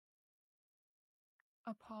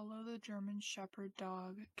Apollo the German Shepherd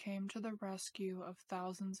dog came to the rescue of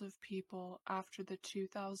thousands of people after the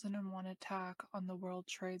 2001 attack on the World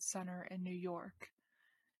Trade Center in New York.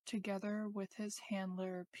 Together with his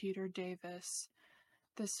handler Peter Davis,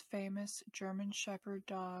 this famous German Shepherd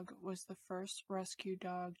dog was the first rescue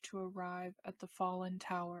dog to arrive at the fallen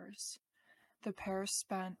towers. The pair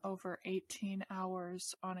spent over 18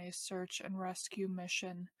 hours on a search and rescue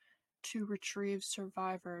mission to retrieve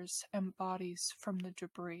survivors and bodies from the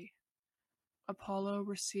debris. Apollo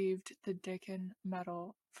received the Dickin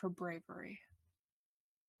Medal for bravery.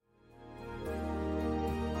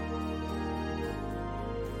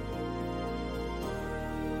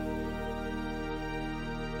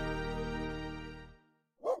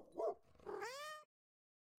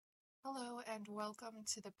 Hello and welcome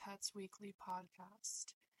to the Pets Weekly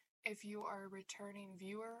podcast. If you are a returning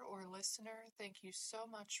viewer or listener, thank you so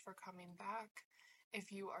much for coming back.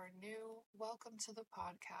 If you are new, welcome to the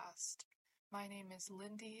podcast. My name is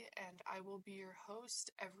Lindy and I will be your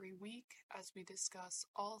host every week as we discuss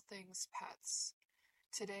all things pets.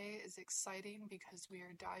 Today is exciting because we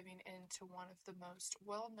are diving into one of the most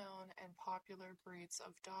well-known and popular breeds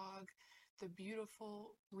of dog, the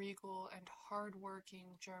beautiful, regal, and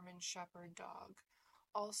hard-working German Shepherd dog,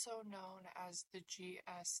 also known as the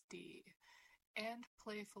GSD, and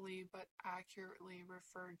playfully but accurately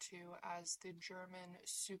referred to as the German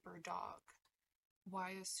Super Dog.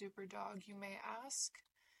 Why a super dog, you may ask?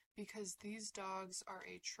 Because these dogs are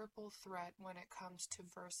a triple threat when it comes to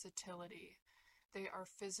versatility. They are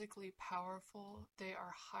physically powerful, they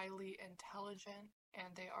are highly intelligent,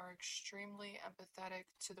 and they are extremely empathetic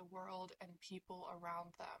to the world and people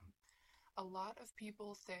around them. A lot of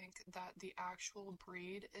people think that the actual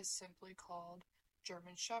breed is simply called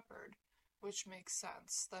German Shepherd, which makes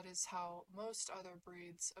sense. That is how most other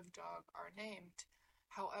breeds of dog are named.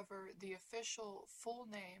 However, the official full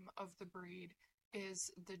name of the breed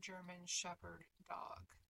is the German Shepherd dog.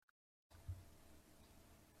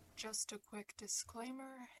 Just a quick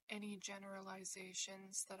disclaimer, any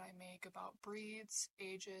generalizations that I make about breeds,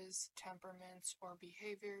 ages, temperaments, or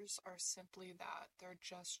behaviors are simply that. They're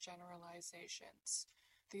just generalizations.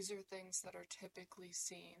 These are things that are typically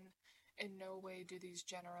seen. In no way do these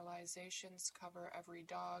generalizations cover every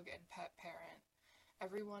dog and pet parent.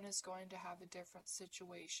 Everyone is going to have a different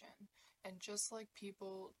situation, and just like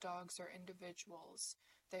people, dogs are individuals.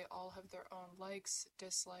 They all have their own likes,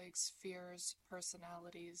 dislikes, fears,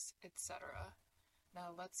 personalities, etc.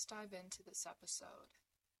 Now let's dive into this episode.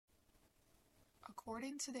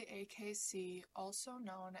 According to the AKC, also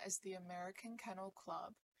known as the American Kennel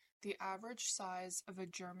Club, the average size of a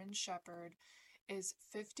German Shepherd is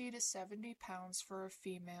 50 to 70 pounds for a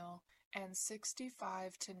female and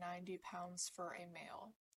 65 to 90 pounds for a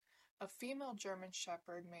male. A female German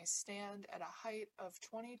Shepherd may stand at a height of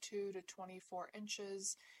 22 to 24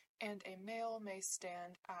 inches, and a male may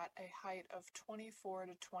stand at a height of 24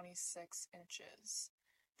 to 26 inches.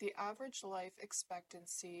 The average life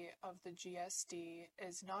expectancy of the GSD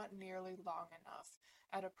is not nearly long enough,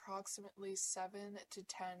 at approximately 7 to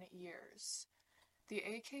 10 years. The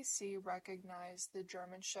AKC recognized the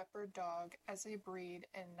German Shepherd dog as a breed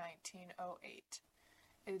in 1908.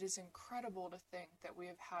 It is incredible to think that we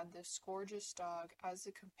have had this gorgeous dog as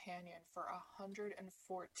a companion for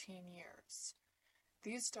 114 years.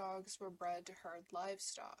 These dogs were bred to herd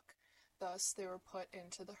livestock, thus they were put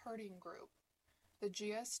into the herding group. The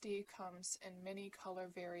GSD comes in many color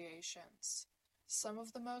variations. Some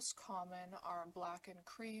of the most common are black and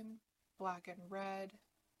cream, black and red,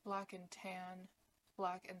 black and tan,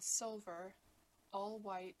 black and silver, all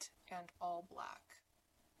white, and all black.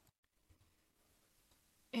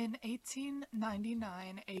 In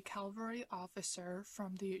 1899, a cavalry officer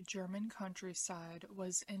from the German countryside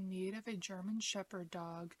was in need of a German Shepherd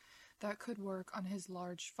dog that could work on his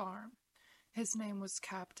large farm. His name was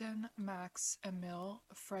Captain Max Emil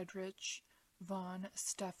Friedrich von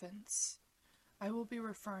Steffens. I will be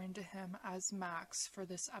referring to him as Max for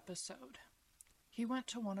this episode. He went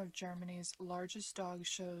to one of Germany's largest dog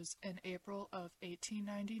shows in April of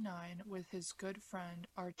 1899 with his good friend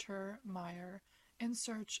Arthur Meyer in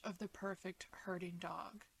search of the perfect herding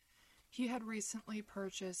dog. He had recently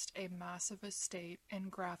purchased a massive estate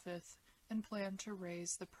in Graffith and planned to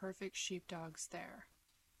raise the perfect sheepdogs there.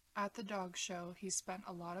 At the dog show, he spent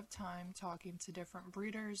a lot of time talking to different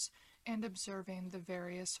breeders and observing the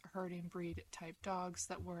various herding breed type dogs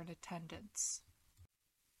that were in attendance.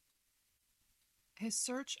 His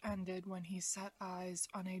search ended when he set eyes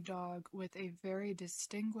on a dog with a very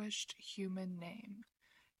distinguished human name,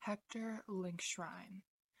 Hector Linkschrein.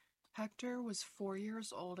 Hector was 4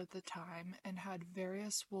 years old at the time and had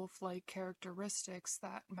various wolf-like characteristics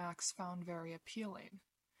that Max found very appealing.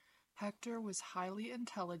 Hector was highly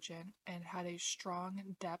intelligent and had a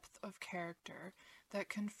strong depth of character that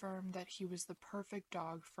confirmed that he was the perfect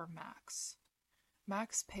dog for Max.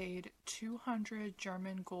 Max paid 200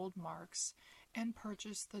 German gold marks and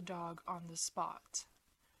purchased the dog on the spot.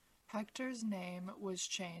 Hector's name was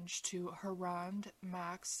changed to Harand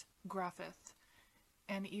Max Griffith,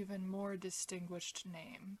 an even more distinguished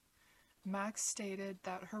name. Max stated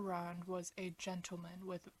that Harand was a gentleman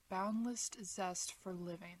with boundless zest for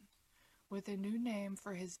living. With a new name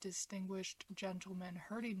for his distinguished gentleman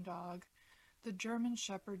herding dog, the German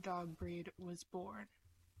Shepherd dog breed was born.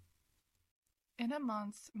 In a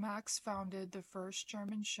month, Max founded the first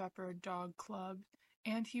German Shepherd dog club,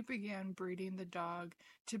 and he began breeding the dog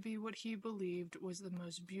to be what he believed was the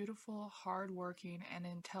most beautiful, hard-working, and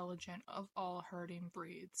intelligent of all herding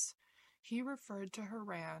breeds. He referred to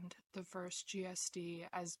Harand, the first GSD,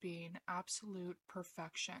 as being absolute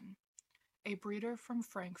perfection. A breeder from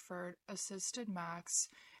Frankfurt assisted Max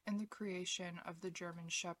in the creation of the German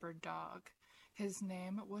Shepherd dog. His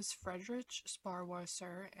name was Friedrich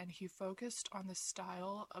Sparwasser, and he focused on the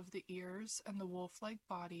style of the ears and the wolf-like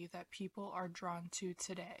body that people are drawn to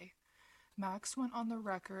today. Max went on the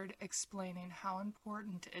record explaining how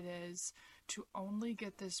important it is to only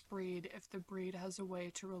get this breed if the breed has a way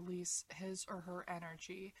to release his or her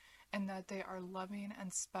energy, and that they are loving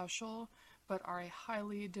and special, but are a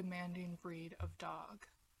highly demanding breed of dog.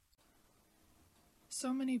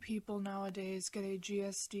 So many people nowadays get a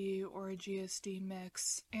GSD or a GSD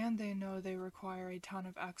mix, and they know they require a ton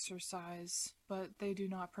of exercise, but they do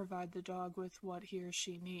not provide the dog with what he or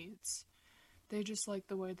she needs. They just like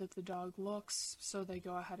the way that the dog looks, so they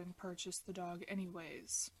go ahead and purchase the dog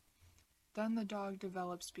anyways. Then the dog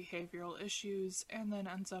develops behavioral issues and then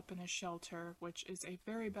ends up in a shelter, which is a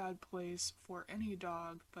very bad place for any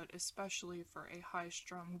dog, but especially for a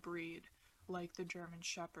high-strung breed like the German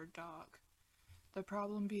Shepherd dog. The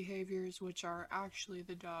problem behaviors, which are actually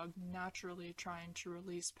the dog naturally trying to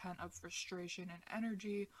release pent-up frustration and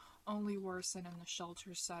energy, only worsen in the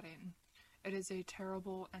shelter setting. It is a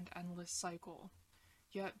terrible and endless cycle.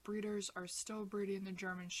 Yet breeders are still breeding the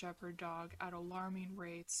German Shepherd dog at alarming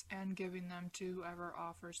rates and giving them to whoever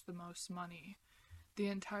offers the most money. The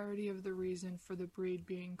entirety of the reason for the breed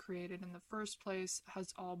being created in the first place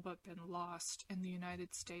has all but been lost, in the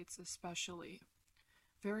United States especially.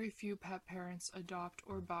 Very few pet parents adopt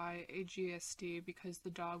or buy a GSD because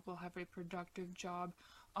the dog will have a productive job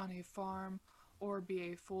on a farm, or be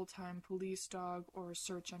a full-time police dog, or a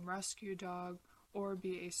search and rescue dog, or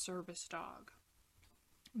be a service dog.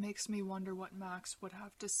 Makes me wonder what Max would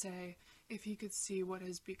have to say if he could see what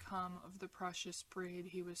has become of the precious breed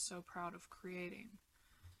he was so proud of creating.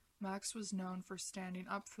 Max was known for standing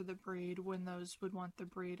up for the breed when those would want the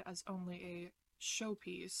breed as only a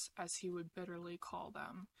showpiece, as he would bitterly call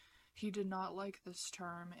them. He did not like this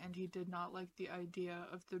term, and he did not like the idea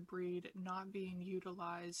of the breed not being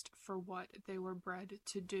utilized for what they were bred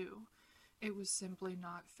to do. It was simply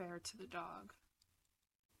not fair to the dog.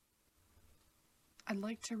 I'd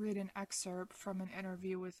like to read an excerpt from an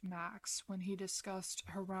interview with Max when he discussed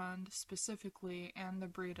Harand specifically and the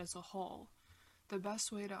breed as a whole. The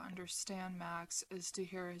best way to understand Max is to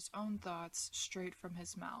hear his own thoughts straight from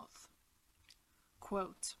his mouth.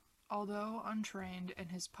 Quote, "Although untrained in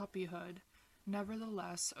his puppyhood,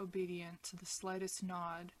 nevertheless obedient to the slightest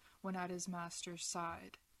nod when at his master's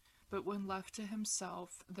side, but when left to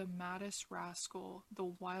himself, the maddest rascal, the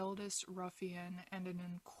wildest ruffian, and an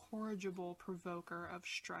incorrigible provoker of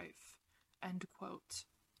strife." End quote.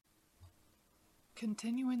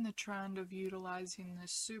 Continuing the trend of utilizing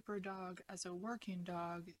this super dog as a working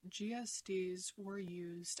dog, GSDs were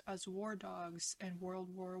used as war dogs in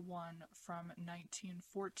World War I from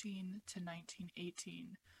 1914 to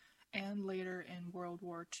 1918, and later in World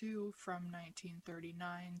War II from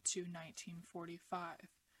 1939 to 1945.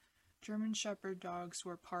 German Shepherd dogs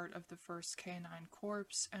were part of the 1st Canine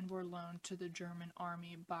Corps and were loaned to the German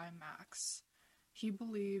Army by Max. He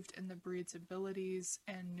believed in the breed's abilities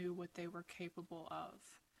and knew what they were capable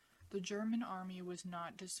of. The German Army was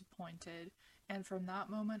not disappointed, and from that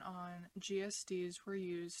moment on, GSDs were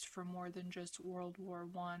used for more than just World War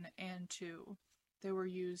I and II. They were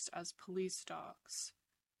used as police dogs.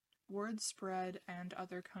 Word spread, and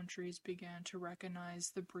other countries began to recognize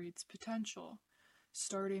the breed's potential.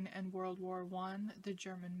 Starting in World War I, the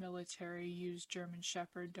German military used German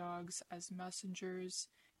Shepherd dogs as messengers,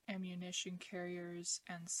 ammunition carriers,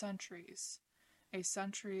 and sentries. A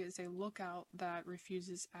sentry is a lookout that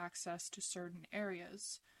refuses access to certain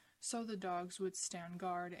areas. so the dogs would stand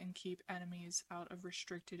guard and keep enemies out of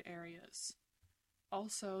restricted areas.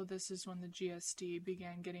 Also, this is when the GSD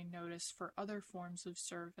began getting noticed for other forms of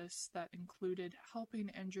service that included helping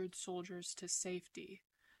injured soldiers to safety.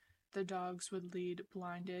 The dogs would lead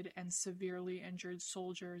blinded and severely injured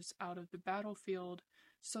soldiers out of the battlefield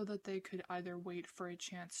so that they could either wait for a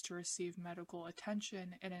chance to receive medical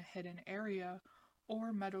attention in a hidden area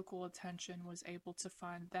or medical attention was able to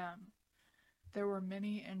find them. There were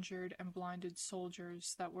many injured and blinded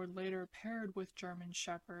soldiers that were later paired with German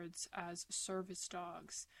Shepherds as service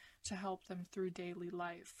dogs to help them through daily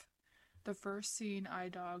life. The first seeing eye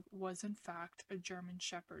dog was in fact a German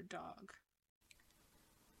Shepherd dog.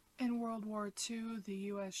 In World War II, the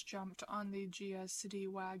U.S. jumped on the GSD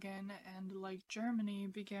wagon and, like Germany,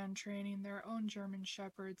 began training their own German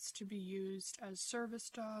Shepherds to be used as service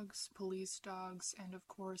dogs, police dogs, and of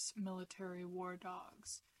course military war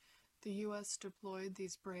dogs. The U.S. deployed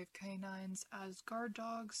these brave canines as guard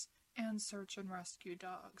dogs and search and rescue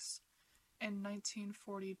dogs. In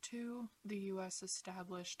 1942, the U.S.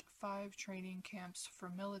 established 5 training camps for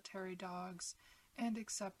military dogs and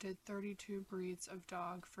accepted 32 breeds of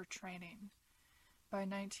dog for training. By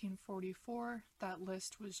 1944, that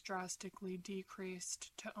list was drastically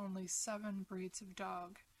decreased to only 7 breeds of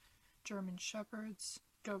dog: German Shepherds,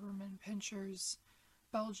 Doberman Pinschers,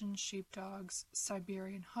 Belgian Sheepdogs,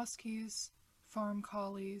 Siberian Huskies, Farm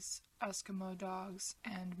Collies, Eskimo Dogs,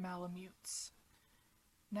 and Malamutes.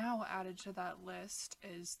 Now added to that list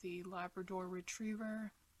is the Labrador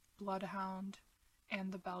Retriever, Bloodhound,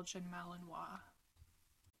 and the Belgian Malinois.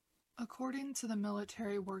 According to the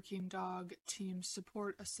Military Working Dog Team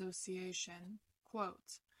Support Association,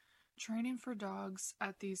 quote, training for dogs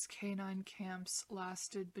at these canine camps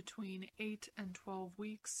lasted between 8 and 12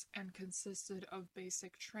 weeks and consisted of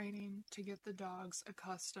basic training to get the dogs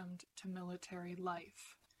accustomed to military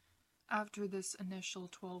life. After this initial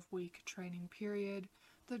 12-week training period,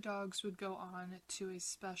 the dogs would go on to a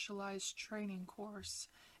specialized training course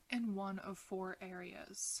in one of 4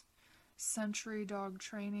 areas: sentry dog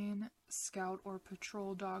training, scout or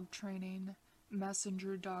patrol dog training,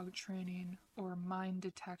 messenger dog training, or mine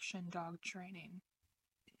detection dog training.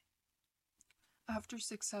 After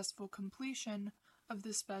successful completion of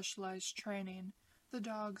the specialized training, the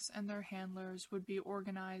dogs and their handlers would be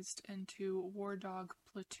organized into war dog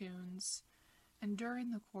platoons, and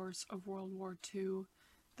during the course of World War II,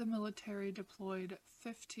 the military deployed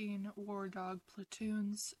 15 war dog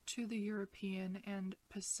platoons to the European and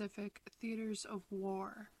Pacific theaters of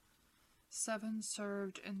war. 7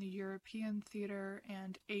 served in the European theater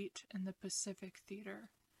and 8 in the Pacific theater.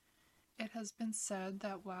 It has been said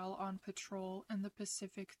that while on patrol in the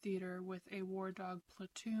Pacific theater with a war dog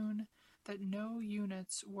platoon, that no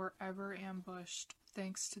units were ever ambushed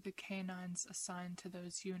thanks to the canines assigned to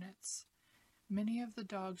those units. Many of the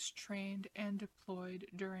dogs trained and deployed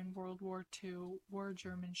during World War II were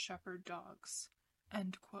German Shepherd dogs.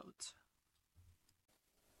 End quote.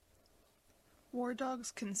 War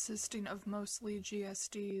dogs consisting of mostly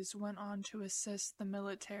GSDs went on to assist the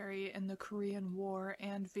military in the Korean War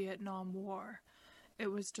and Vietnam War. It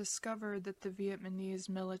was discovered that the Vietnamese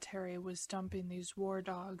military was dumping these war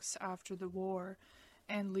dogs after the war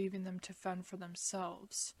and leaving them to fend for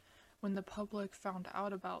themselves. When the public found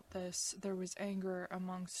out about this, there was anger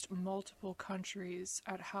amongst multiple countries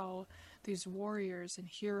at how these warriors and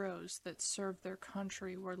heroes that served their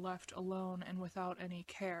country were left alone and without any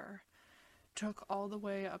care. Took all the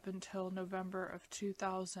way up until November of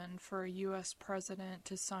 2000 for a U.S. president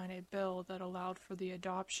to sign a bill that allowed for the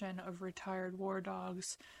adoption of retired war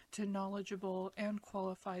dogs to knowledgeable and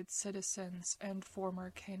qualified citizens and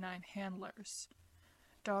former canine handlers.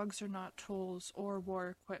 Dogs are not tools or war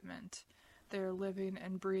equipment. They are living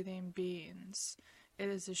and breathing beings. It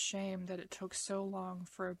is a shame that it took so long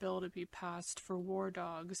for a bill to be passed for war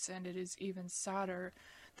dogs, and it is even sadder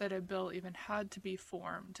that a bill even had to be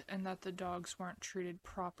formed and that the dogs weren't treated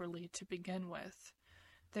properly to begin with.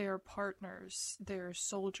 They are partners, they are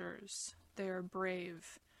soldiers, they are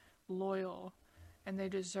brave, loyal, and they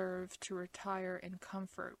deserve to retire in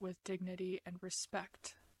comfort with dignity and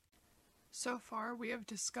respect. So far, we have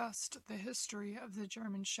discussed the history of the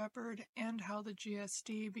German Shepherd and how the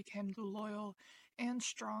GSD became the loyal and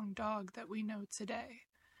strong dog that we know today.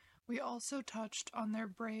 We also touched on their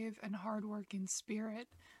brave and hardworking spirit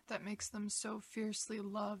that makes them so fiercely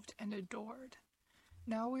loved and adored.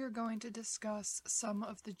 Now we are going to discuss some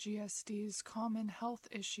of the GSD's common health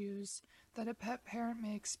issues that a pet parent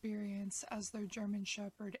may experience as their German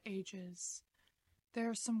Shepherd ages. There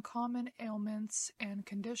are some common ailments and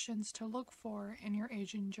conditions to look for in your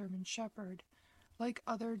aging German Shepherd, Like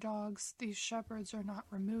other dogs, these shepherds are not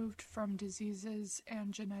removed from diseases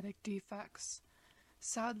and genetic defects.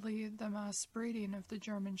 Sadly, the mass breeding of the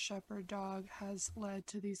German Shepherd dog has led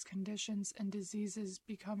to these conditions and diseases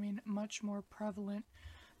becoming much more prevalent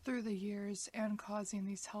through the years and causing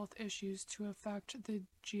these health issues to affect the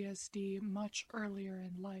GSD much earlier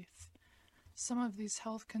in life. Some of these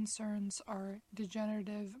health concerns are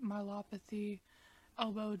degenerative myelopathy,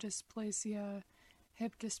 elbow dysplasia,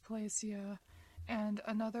 hip dysplasia, and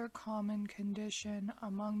another common condition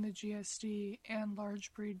among the GSD and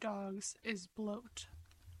large breed dogs is bloat.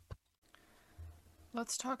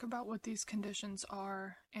 Let's talk about what these conditions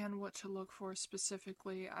are and what to look for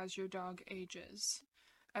specifically as your dog ages.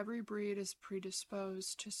 Every breed is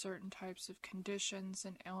predisposed to certain types of conditions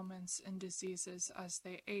and ailments and diseases as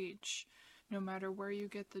they age. No matter where you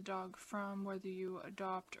get the dog from, whether you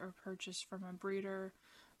adopt or purchase from a breeder,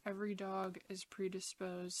 every dog is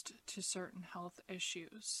predisposed to certain health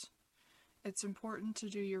issues. It's important to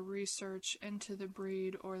do your research into the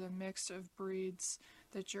breed or the mix of breeds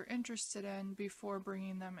that you're interested in before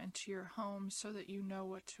bringing them into your home so that you know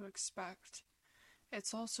what to expect.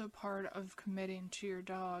 It's also part of committing to your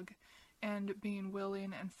dog and being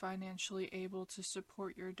willing and financially able to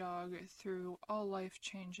support your dog through all life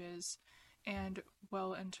changes and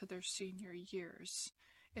well into their senior years.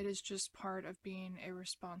 It is just part of being a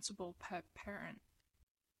responsible pet parent.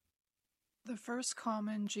 The first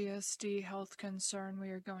common GSD health concern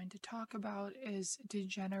we are going to talk about is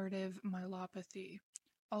degenerative myelopathy,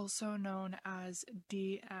 also known as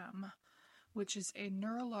DM, which is a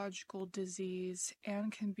neurological disease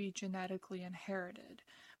and can be genetically inherited,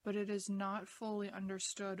 but it is not fully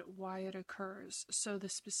understood why it occurs, so the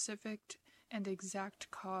specific and exact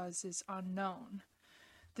cause is unknown.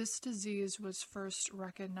 This disease was first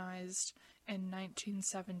recognized in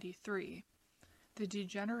 1973. The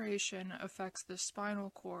degeneration affects the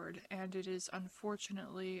spinal cord, and it is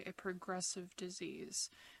unfortunately a progressive disease,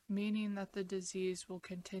 meaning that the disease will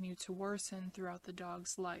continue to worsen throughout the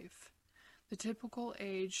dog's life. The typical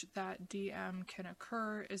age that DM can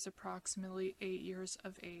occur is approximately 8 years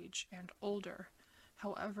of age and older.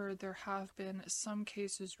 However, there have been some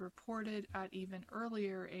cases reported at even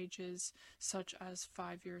earlier ages, such as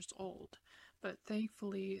 5 years old, but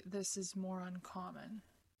thankfully this is more uncommon.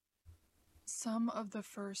 Some of the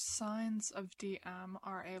first signs of DM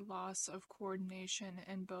are a loss of coordination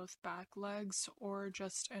in both back legs or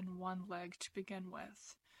just in one leg to begin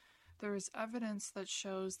with. There is evidence that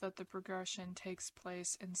shows that the progression takes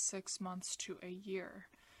place in 6 months to a year.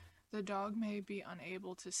 The dog may be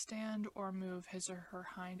unable to stand or move his or her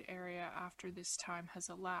hind area after this time has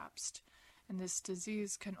elapsed, and this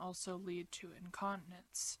disease can also lead to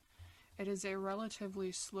incontinence. It is a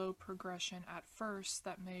relatively slow progression at first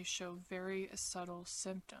that may show very subtle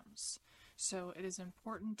symptoms, so it is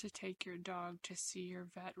important to take your dog to see your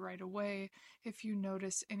vet right away if you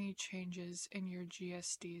notice any changes in your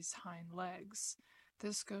GSD's hind legs.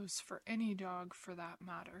 This goes for any dog for that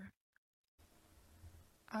matter.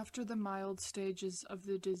 After the mild stages of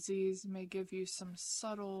the disease may give you some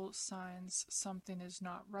subtle signs something is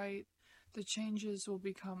not right, the changes will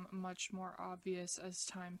become much more obvious as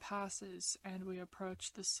time passes and we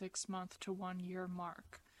approach the 6-month to 1 year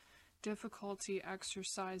mark. Difficulty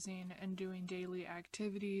exercising and doing daily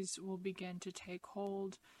activities will begin to take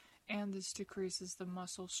hold, and this decreases the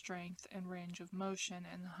muscle strength and range of motion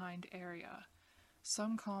in the hind area.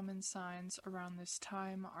 Some common signs around this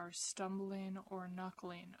time are stumbling or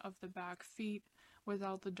knuckling of the back feet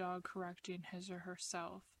without the dog correcting his or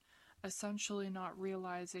herself, essentially not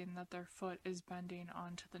realizing that their foot is bending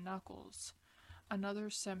onto the knuckles.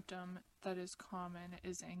 Another symptom that is common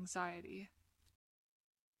is anxiety.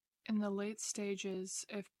 In the late stages,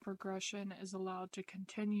 if progression is allowed to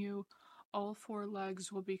continue, all 4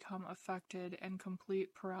 legs will become affected and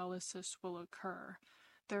complete paralysis will occur,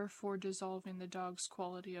 therefore dissolving the dog's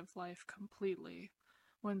quality of life completely.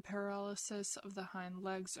 When paralysis of the hind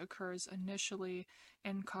legs occurs initially,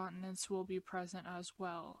 incontinence will be present as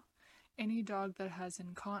well. Any dog that has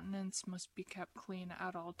incontinence must be kept clean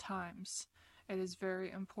at all times. It is very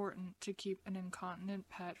important to keep an incontinent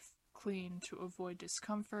pet clean to avoid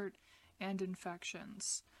discomfort and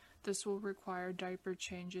infections. This will require diaper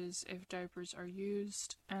changes if diapers are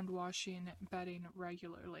used and washing bedding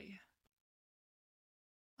regularly.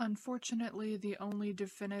 Unfortunately, the only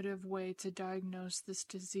definitive way to diagnose this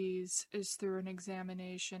disease is through an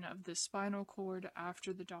examination of the spinal cord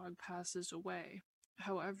after the dog passes away.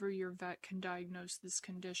 However, your vet can diagnose this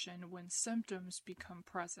condition when symptoms become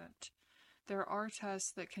present. There are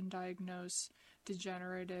tests that can diagnose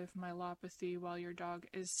degenerative myelopathy while your dog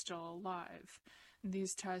is still alive.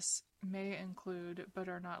 These tests may include, but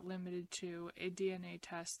are not limited to, a DNA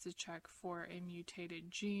test to check for a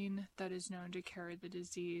mutated gene that is known to carry the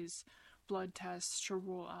disease, blood tests to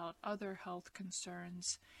rule out other health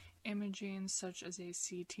concerns, imaging such as a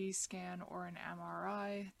CT scan or an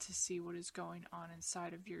MRI to see what is going on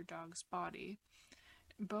inside of your dog's body.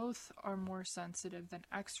 Both are more sensitive than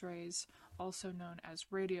X-rays, also known as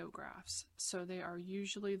radiographs, so they are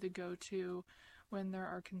usually the go-to when there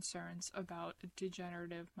are concerns about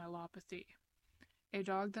degenerative myelopathy. A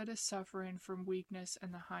dog that is suffering from weakness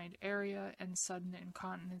in the hind area and sudden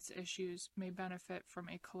incontinence issues may benefit from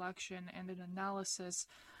a collection and an analysis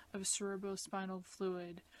of cerebrospinal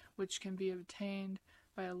fluid, which can be obtained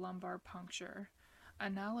by a lumbar puncture.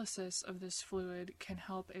 Analysis of this fluid can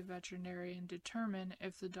help a veterinarian determine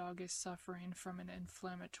if the dog is suffering from an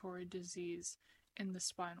inflammatory disease in the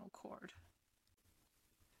spinal cord.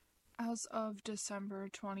 As of December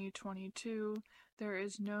 2022, there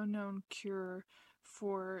is no known cure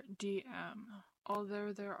for DM,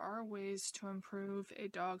 although there are ways to improve a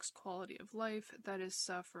dog's quality of life that is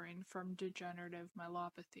suffering from degenerative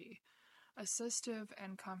myelopathy. Assistive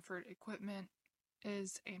and comfort equipment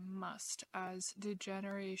is a must as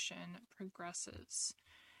degeneration progresses.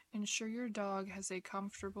 Ensure your dog has a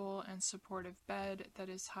comfortable and supportive bed that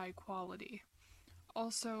is high quality.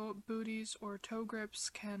 Also, booties or toe grips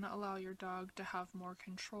can allow your dog to have more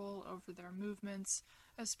control over their movements,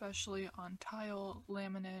 especially on tile,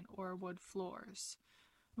 laminate, or wood floors.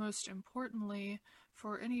 Most importantly,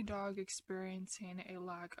 for any dog experiencing a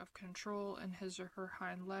lack of control in his or her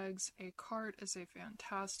hind legs, a cart is a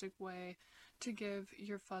fantastic way to give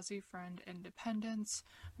your fuzzy friend independence,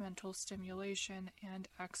 mental stimulation, and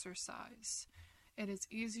exercise. It is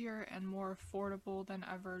easier and more affordable than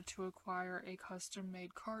ever to acquire a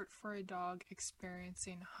custom-made cart for a dog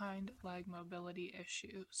experiencing hind leg mobility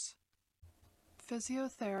issues.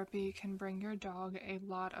 Physiotherapy can bring your dog a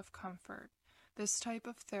lot of comfort. This type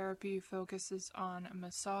of therapy focuses on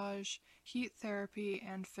massage, heat therapy,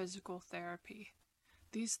 and physical therapy.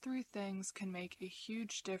 These three things can make a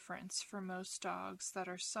huge difference for most dogs that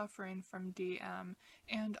are suffering from DM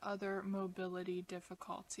and other mobility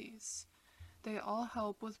difficulties. They all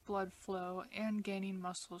help with blood flow and gaining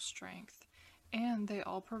muscle strength, and they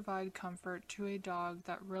all provide comfort to a dog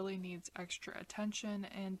that really needs extra attention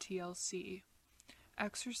and TLC.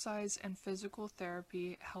 Exercise and physical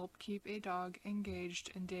therapy help keep a dog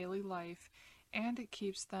engaged in daily life, and it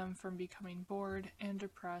keeps them from becoming bored and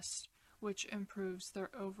depressed, which improves their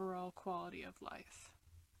overall quality of life.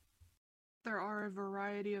 There are a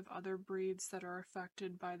variety of other breeds that are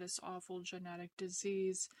affected by this awful genetic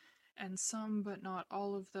disease, and some but not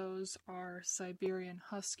all of those are Siberian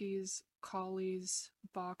Huskies, Collies,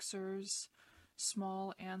 Boxers,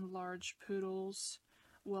 small and large poodles,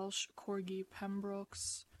 Welsh Corgi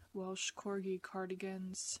Pembrokes, Welsh Corgi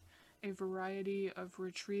Cardigans, a variety of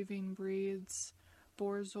retrieving breeds,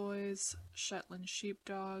 Borzois, Shetland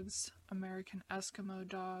Sheepdogs, American Eskimo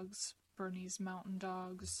Dogs, Bernese Mountain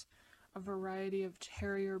Dogs, a variety of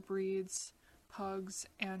terrier breeds, pugs,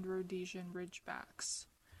 and Rhodesian Ridgebacks.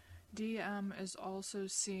 DM is also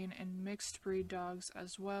seen in mixed breed dogs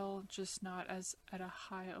as well, just not as at a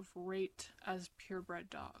high of rate as purebred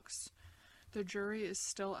dogs. The jury is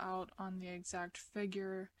still out on the exact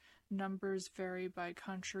figure. Numbers vary by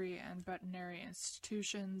country and veterinary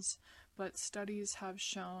institutions, but studies have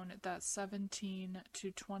shown that 17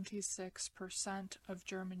 to 26% of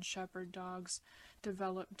German Shepherd dogs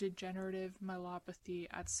develop degenerative myelopathy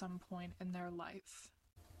at some point in their life.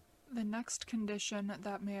 The next condition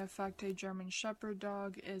that may affect a German Shepherd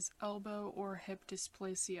dog is elbow or hip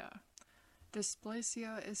dysplasia.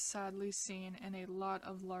 Dysplasia is sadly seen in a lot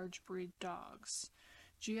of large breed dogs.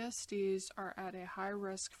 GSDs are at a high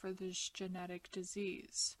risk for this genetic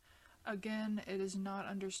disease. Again, it is not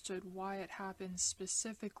understood why it happens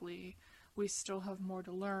specifically. We still have more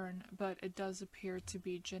to learn, but it does appear to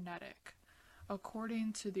be genetic.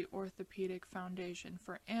 According to the Orthopedic Foundation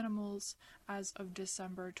for Animals, as of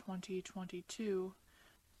December 2022,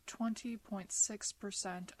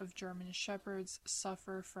 20.6% of German Shepherds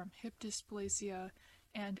suffer from hip dysplasia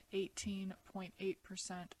and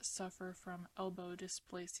 18.8% suffer from elbow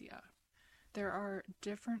dysplasia. There are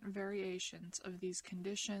different variations of these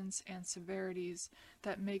conditions and severities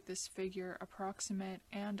that make this figure approximate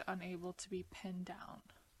and unable to be pinned down.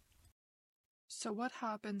 So what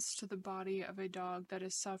happens to the body of a dog that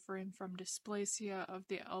is suffering from dysplasia of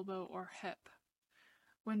the elbow or hip?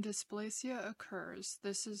 When dysplasia occurs,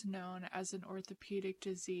 this is known as an orthopedic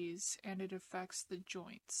disease and it affects the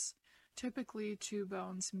joints. Typically, two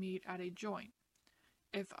bones meet at a joint.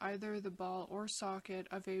 If either the ball or socket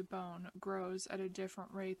of a bone grows at a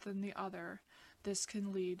different rate than the other, this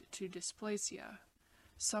can lead to dysplasia.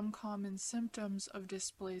 Some common symptoms of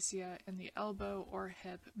dysplasia in the elbow or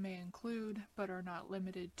hip may include, but are not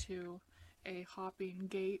limited to, a hopping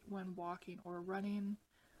gait when walking or running,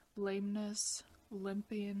 lameness,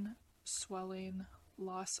 limping, swelling,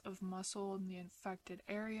 loss of muscle in the infected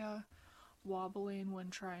area, wobbling when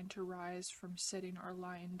trying to rise from sitting or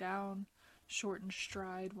lying down, shortened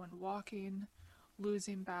stride when walking,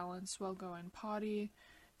 losing balance while going potty,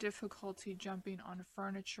 difficulty jumping on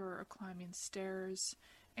furniture or climbing stairs,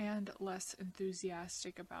 and less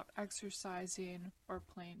enthusiastic about exercising or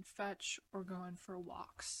playing fetch or going for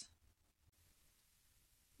walks.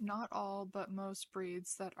 Not all, but most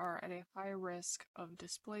breeds that are at a high risk of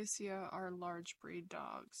dysplasia are large breed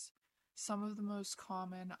dogs. Some of the most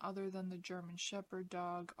common, other than the German Shepherd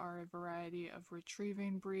dog, are a variety of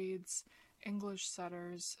retrieving breeds, English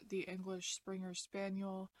setters, the English Springer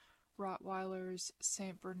Spaniel, Rottweilers,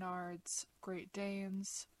 St. Bernards, Great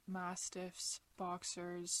Danes, Mastiffs,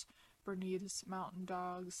 Boxers, Bernese Mountain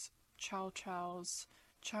Dogs, Chow Chows,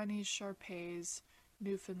 Chinese Shar-Peis,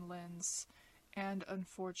 Newfoundlands, and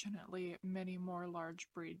unfortunately many more large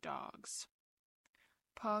breed dogs.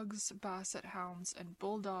 Pugs, basset hounds, and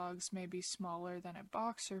bulldogs may be smaller than a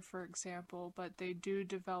boxer, for example, but they do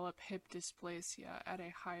develop hip dysplasia at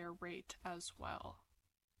a higher rate as well.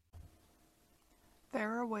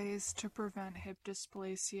 There are ways to prevent hip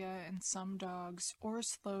dysplasia in some dogs or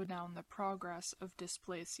slow down the progress of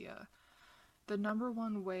dysplasia. The number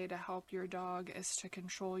one way to help your dog is to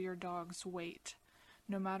control your dog's weight.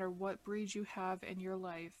 No matter what breed you have in your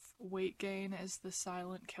life, weight gain is the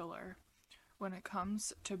silent killer. When it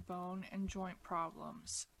comes to bone and joint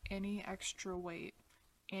problems, any extra weight,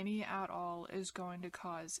 any at all, is going to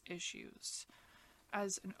cause issues.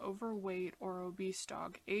 As an overweight or obese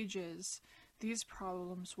dog ages, these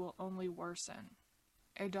problems will only worsen.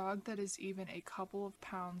 A dog that is even a couple of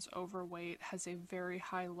pounds overweight has a very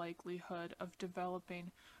high likelihood of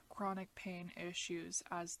developing chronic pain issues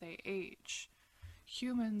as they age.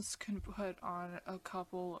 Humans can put on a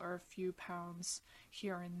couple or a few pounds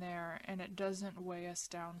here and there, and it doesn't weigh us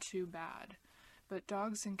down too bad. But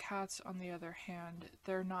dogs and cats, on the other hand,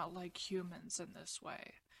 they're not like humans in this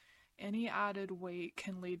way. Any added weight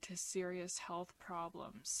can lead to serious health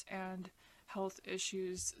problems and health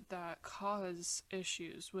issues that cause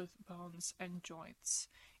issues with bones and joints,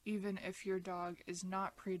 even if your dog is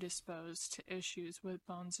not predisposed to issues with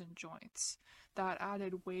bones and joints. That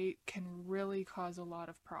added weight can really cause a lot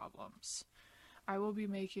of problems. I will be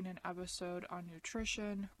making an episode on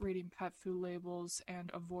nutrition, reading pet food labels, and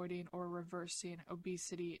avoiding or reversing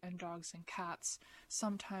obesity in dogs and cats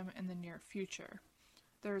sometime in the near future.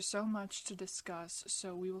 There is so much to discuss,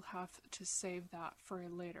 so we will have to save that for a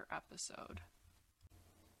later episode.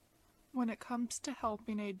 When it comes to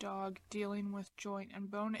helping a dog dealing with joint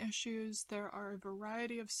and bone issues, there are a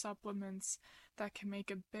variety of supplements that can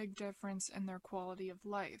make a big difference in their quality of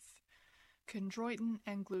life. Chondroitin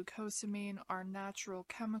and glucosamine are natural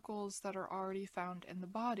chemicals that are already found in the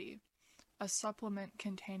body. A supplement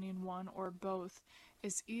containing one or both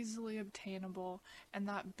is easily obtainable, and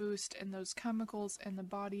that boost in those chemicals in the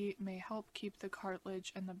body may help keep the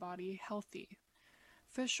cartilage in the body healthy.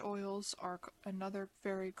 Fish oils are another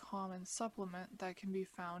very common supplement that can be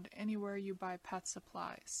found anywhere you buy pet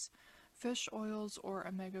supplies. Fish oils or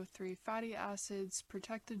omega-3 fatty acids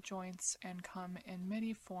protect the joints and come in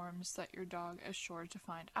many forms that your dog is sure to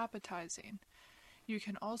find appetizing. You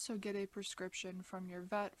can also get a prescription from your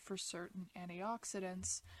vet for certain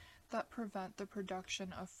antioxidants that prevent the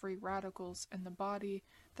production of free radicals in the body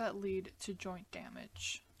that lead to joint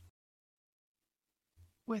damage.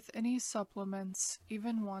 With any supplements,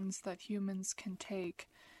 even ones that humans can take,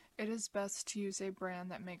 it is best to use a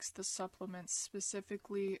brand that makes the supplements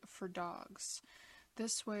specifically for dogs.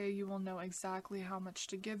 This way you will know exactly how much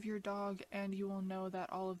to give your dog, and you will know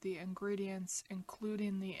that all of the ingredients,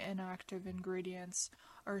 including the inactive ingredients,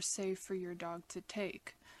 are safe for your dog to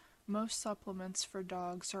take. Most supplements for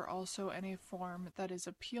dogs are also in a form that is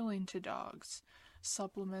appealing to dogs.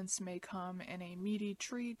 Supplements may come in a meaty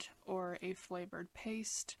treat or a flavored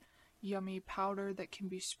paste, yummy powder that can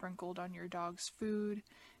be sprinkled on your dog's food,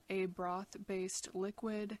 a broth-based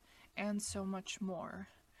liquid, and so much more.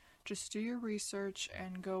 Just do your research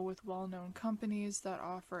and go with well-known companies that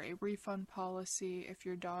offer a refund policy if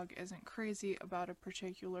your dog isn't crazy about a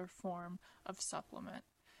particular form of supplement.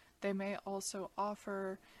 They may also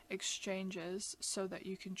offer exchanges so that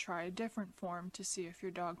you can try a different form to see if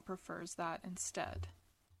your dog prefers that instead.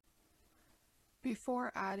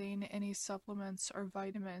 Before adding any supplements or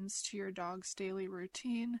vitamins to your dog's daily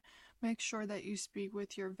routine, make sure that you speak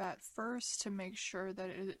with your vet first to make sure that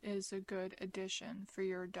it is a good addition for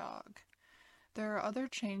your dog. There are other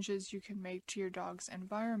changes you can make to your dog's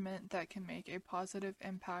environment that can make a positive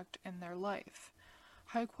impact in their life.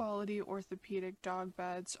 High-quality orthopedic dog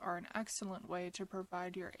beds are an excellent way to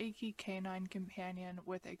provide your achy canine companion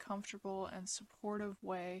with a comfortable and supportive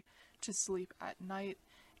way to sleep at night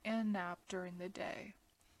and nap during the day.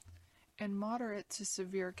 In moderate to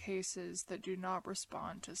severe cases that do not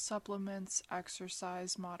respond to supplements,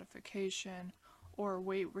 exercise modification, or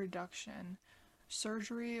weight reduction,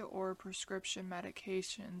 surgery or prescription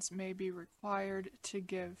medications may be required to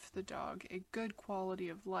give the dog a good quality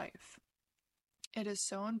of life. It is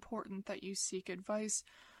so important that you seek advice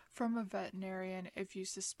from a veterinarian if you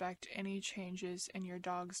suspect any changes in your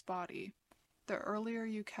dog's body. The earlier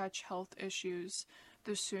you catch health issues,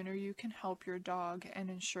 the sooner you can help your dog and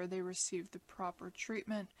ensure they receive the proper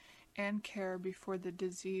treatment and care before the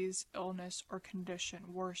disease, illness, or condition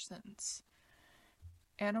worsens.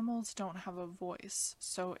 Animals don't have a voice,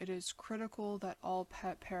 so it is critical that all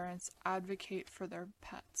pet parents advocate for their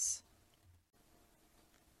pets.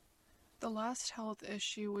 The last health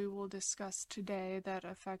issue we will discuss today that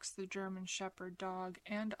affects the German Shepherd dog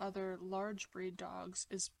and other large breed dogs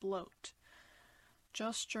is bloat.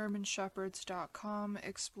 JustGermanShepherds.com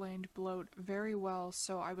explained bloat very well,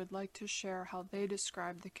 so I would like to share how they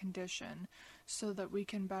describe the condition so that we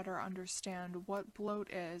can better understand what bloat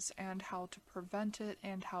is and how to prevent it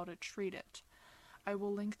and how to treat it. I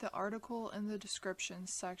will link the article in the description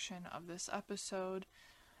section of this episode,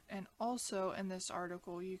 and also in this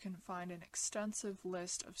article you can find an extensive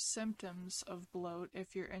list of symptoms of bloat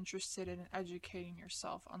if you're interested in educating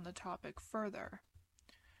yourself on the topic further.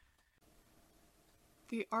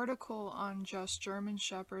 The article on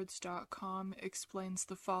JustGermanShepherds.com explains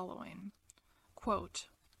the following. Quote,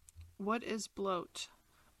 "What is bloat?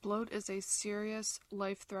 Bloat is a serious,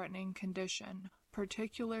 life-threatening condition,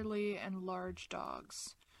 particularly in large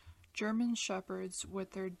dogs. German Shepherds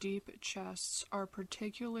with their deep chests are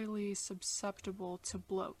particularly susceptible to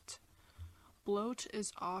bloat. Bloat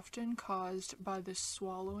is often caused by the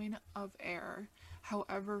swallowing of air,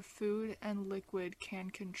 however food and liquid can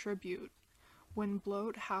contribute. When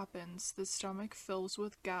bloat happens, the stomach fills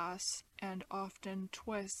with gas and often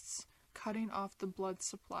twists, cutting off the blood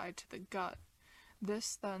supply to the gut.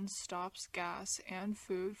 This then stops gas and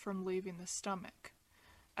food from leaving the stomach.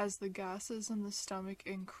 As the gases in the stomach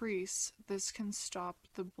increase, this can stop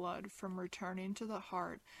the blood from returning to the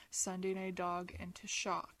heart, sending a dog into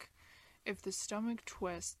shock. If the stomach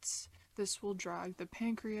twists, this will drag the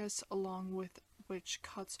pancreas along with which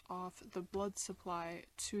cuts off the blood supply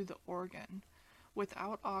to the organ.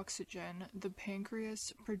 Without oxygen, the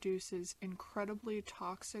pancreas produces incredibly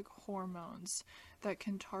toxic hormones that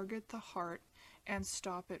can target the heart and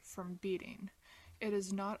stop it from beating. It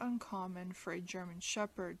is not uncommon for a German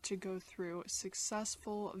Shepherd to go through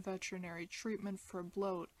successful veterinary treatment for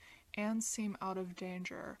bloat and seem out of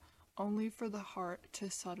danger, only for the heart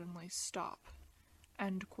to suddenly stop."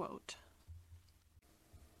 End quote.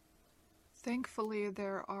 Thankfully,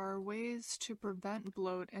 there are ways to prevent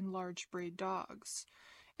bloat in large breed dogs.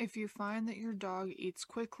 If you find that your dog eats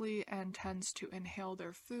quickly and tends to inhale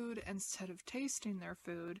their food instead of tasting their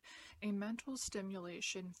food, a mental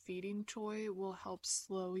stimulation feeding toy will help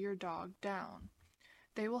slow your dog down.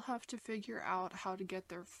 They will have to figure out how to get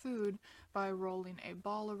their food by rolling a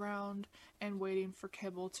ball around and waiting for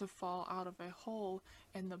kibble to fall out of a hole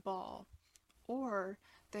in the ball. Or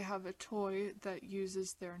they have a toy that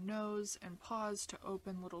uses their nose and paws to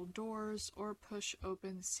open little doors or push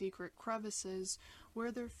open secret crevices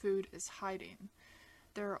where their food is hiding.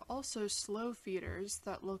 There are also slow feeders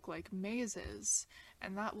that look like mazes,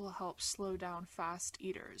 and that will help slow down fast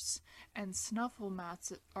eaters. And snuffle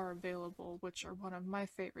mats are available, which are one of my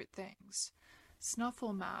favorite things.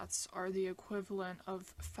 Snuffle mats are the equivalent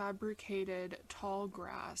of fabricated tall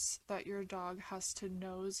grass that your dog has to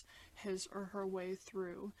nose his or her way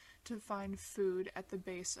through to find food at the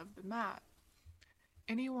base of the mat.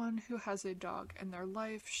 Anyone who has a dog in their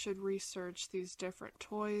life should research these different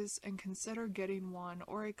toys and consider getting one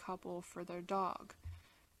or a couple for their dog.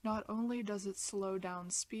 Not only does it slow down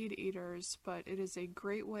speed eaters, but it is a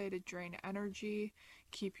great way to drain energy,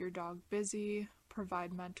 keep your dog busy,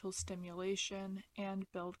 provide mental stimulation,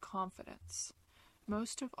 and build confidence.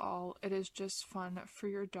 Most of all, it is just fun for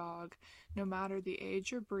your dog, no matter the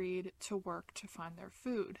age or breed, to work to find their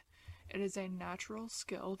food. It is a natural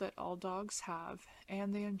skill that all dogs have,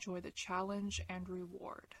 and they enjoy the challenge and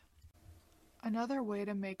reward. Another way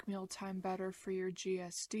to make mealtime better for your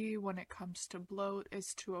GSD when it comes to bloat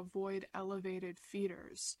is to avoid elevated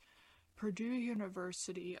feeders. Purdue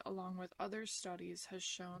University, along with other studies, has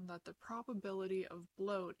shown that the probability of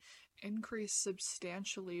bloat increased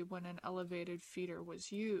substantially when an elevated feeder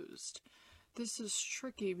was used. This is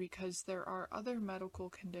tricky because there are other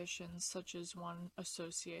medical conditions, such as one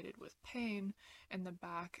associated with pain in the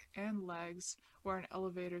back and legs, where an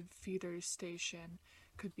elevated feeder station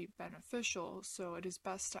could be beneficial, so it is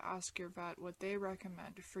best to ask your vet what they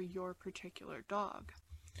recommend for your particular dog.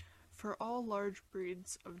 For all large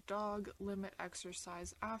breeds of dog, limit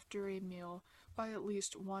exercise after a meal by at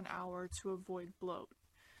least 1 hour to avoid bloat.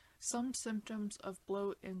 Some symptoms of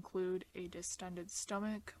bloat include a distended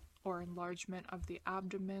stomach or enlargement of the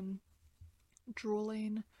abdomen,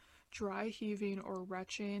 drooling, dry heaving or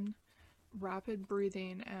retching, rapid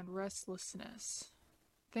breathing, and restlessness.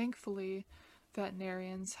 Thankfully,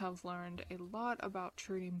 veterinarians have learned a lot about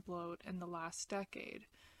treating bloat in the last decade,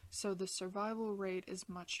 so the survival rate is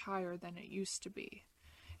much higher than it used to be.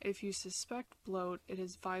 If you suspect bloat, it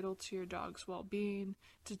is vital to your dog's well-being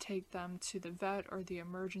to take them to the vet or the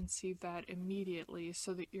emergency vet immediately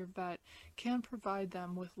so that your vet can provide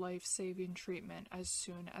them with life-saving treatment as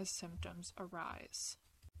soon as symptoms arise.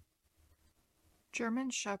 German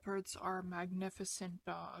Shepherds are magnificent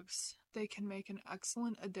dogs. They can make an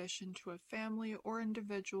excellent addition to a family or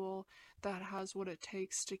individual that has what it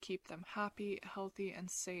takes to keep them happy, healthy,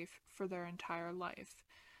 and safe for their entire life.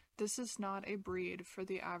 This is not a breed for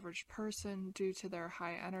the average person due to their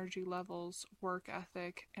high energy levels, work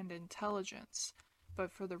ethic, and intelligence,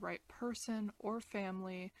 but for the right person or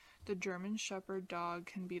family, the German Shepherd dog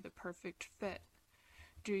can be the perfect fit.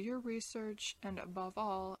 Do your research and, above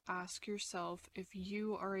all, ask yourself if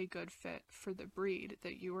you are a good fit for the breed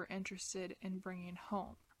that you are interested in bringing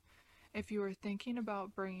home. If you are thinking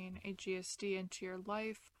about bringing a GSD into your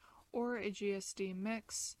life or a GSD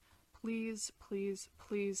mix, please, please,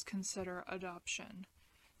 please consider adoption.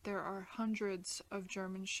 There are hundreds of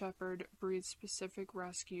German Shepherd breed-specific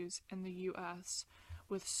rescues in the U.S.,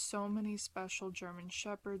 with so many special German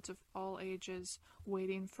Shepherds of all ages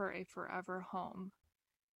waiting for a forever home.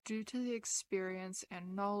 Due to the experience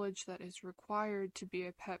and knowledge that is required to be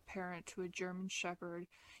a pet parent to a German Shepherd,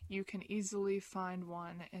 you can easily find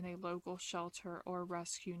one in a local shelter or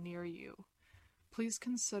rescue near you. Please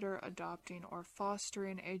consider adopting or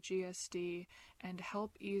fostering a GSD and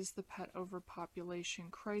help ease the pet overpopulation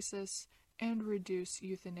crisis and reduce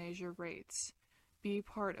euthanasia rates. Be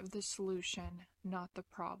part of the solution, not the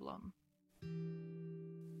problem.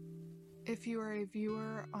 If you are a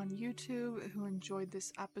viewer on YouTube who enjoyed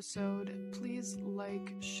this episode, please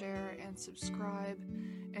like, share, and subscribe.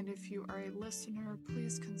 And if you are a listener,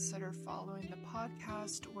 please consider following the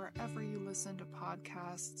podcast wherever you listen to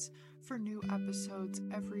podcasts for new episodes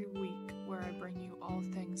every week where I bring you all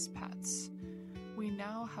things pets. We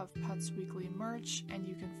now have Pets Weekly merch, and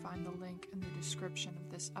you can find the link in the description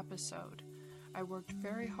of this episode. I worked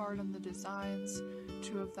very hard on the designs.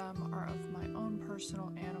 2 of them are of my own personal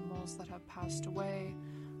animals that have passed away.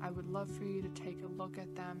 I would love for you to take a look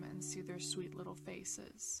at them and see their sweet little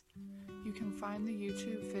faces. You can find the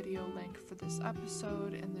YouTube video link for this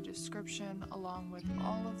episode in the description, along with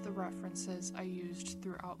all of the references I used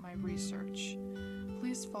throughout my research.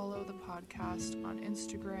 Please follow the podcast on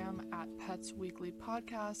Instagram at Pets Weekly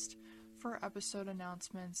Podcast for episode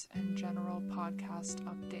announcements and general podcast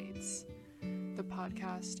updates. The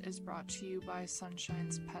podcast is brought to you by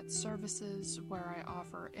Sunshine's Pet Services, where I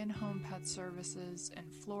offer in-home pet services in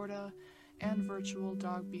Florida and virtual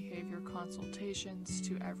dog behavior consultations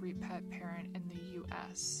to every pet parent in the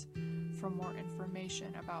U.S. For more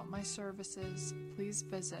information about my services, please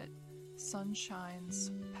visit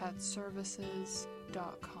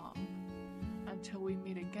sunshineспетservices.com. Until we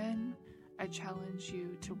meet again, I challenge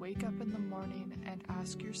you to wake up in the morning and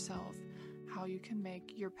ask yourself how you can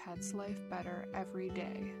make your pet's life better every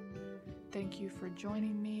day. Thank you for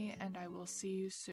joining me, and I will see you soon.